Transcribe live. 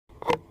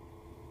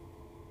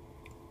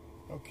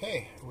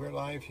Okay, we're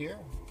live here,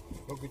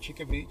 Boca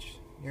Chica Beach,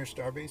 near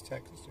Starbase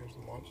Texas. There's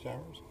the launch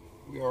towers.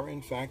 We are,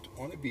 in fact,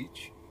 on a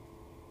beach,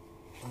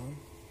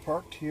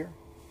 parked here.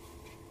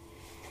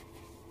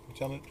 We're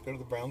telling it to go to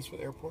the Brownsville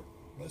Airport.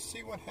 Let's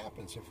see what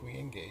happens if we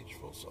engage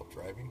full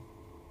self-driving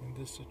in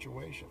this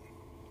situation.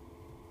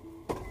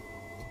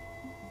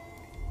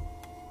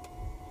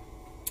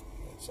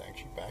 It's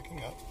actually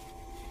backing up.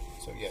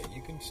 So yeah,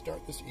 you can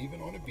start this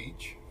even on a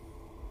beach.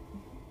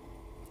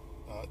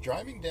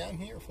 Driving down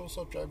here, full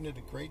self-driving did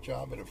a great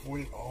job. It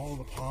avoided all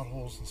the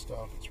potholes and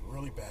stuff. It's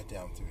really bad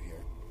down through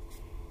here.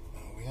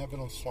 We have it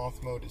on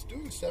sloth mode. It's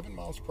doing 7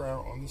 miles per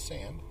hour on the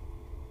sand.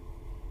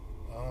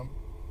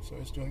 So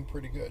it's doing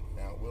pretty good.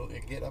 Now, will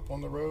it get up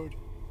on the road?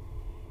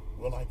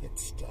 Will I get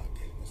stuck?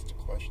 That's the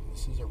question.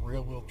 This is a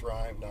rear-wheel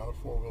drive, not a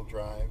four-wheel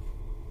drive.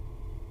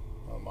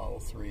 Model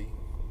 3,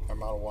 or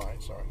Model Y,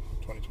 sorry.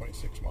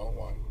 2026 Model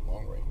Y,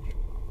 long range.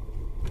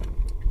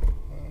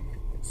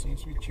 It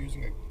seems to be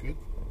choosing a good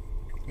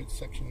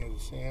section of the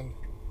sand.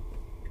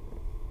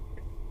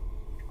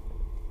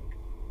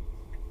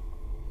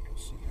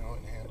 Let's see how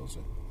it handles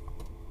it.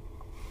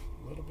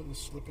 A little bit of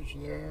slippage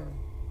there,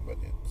 but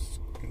it's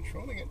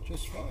controlling it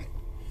just fine.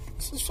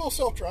 This is full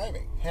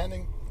self-driving,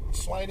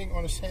 sliding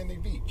on a sandy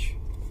beach.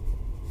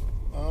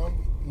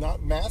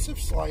 Not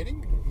massive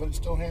sliding, but it's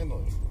still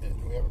handling it.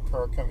 We have a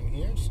car coming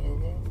here, so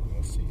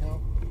let's see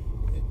how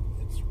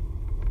it's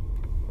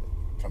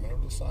coming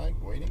over the side,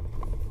 waiting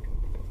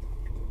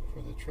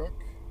for the truck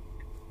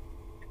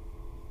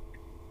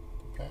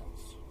to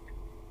pass.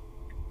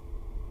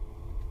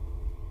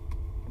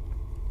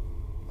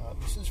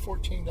 This is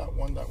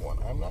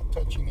 14.1.1. I'm not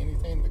touching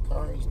anything. The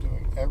car is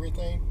doing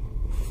everything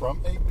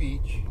from a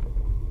beach,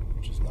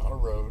 which is not a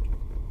road.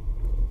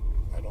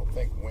 I don't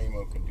think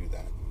Waymo can do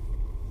that.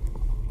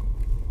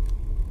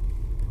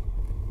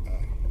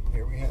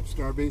 Here we have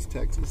Starbase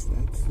Texas.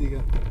 That's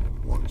the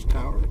launch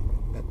tower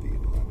that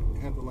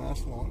had the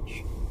last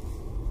launch.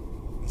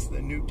 This is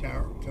the new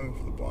tower coming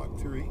from the Block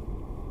 3.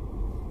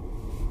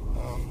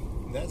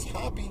 That's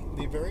Hoppy,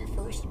 the very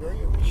first,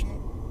 very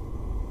original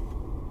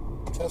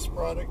test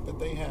product that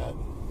they had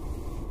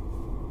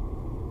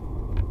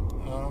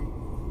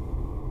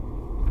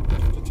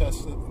to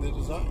test the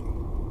design.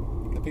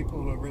 The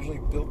people who originally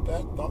built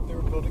that thought they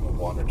were building a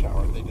water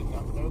tower. They did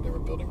not know they were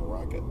building a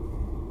rocket.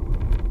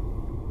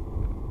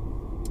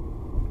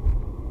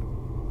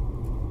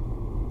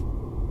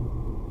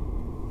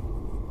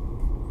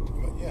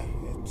 But yeah,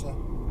 it's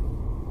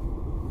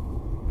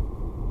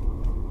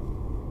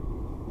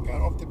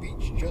got off the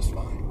beach just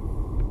fine.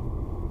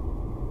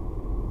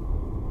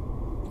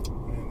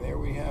 And there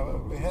we have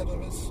ahead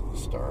of us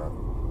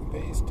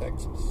Starbase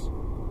Texas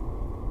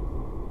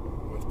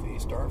with the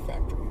Star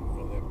Factory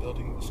where they're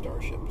building the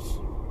Starships.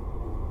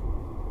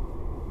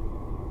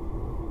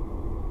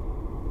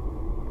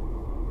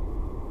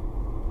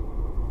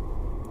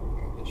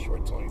 This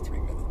short's only 3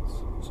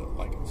 minutes, so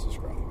like and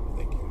subscribe.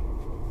 Thank you.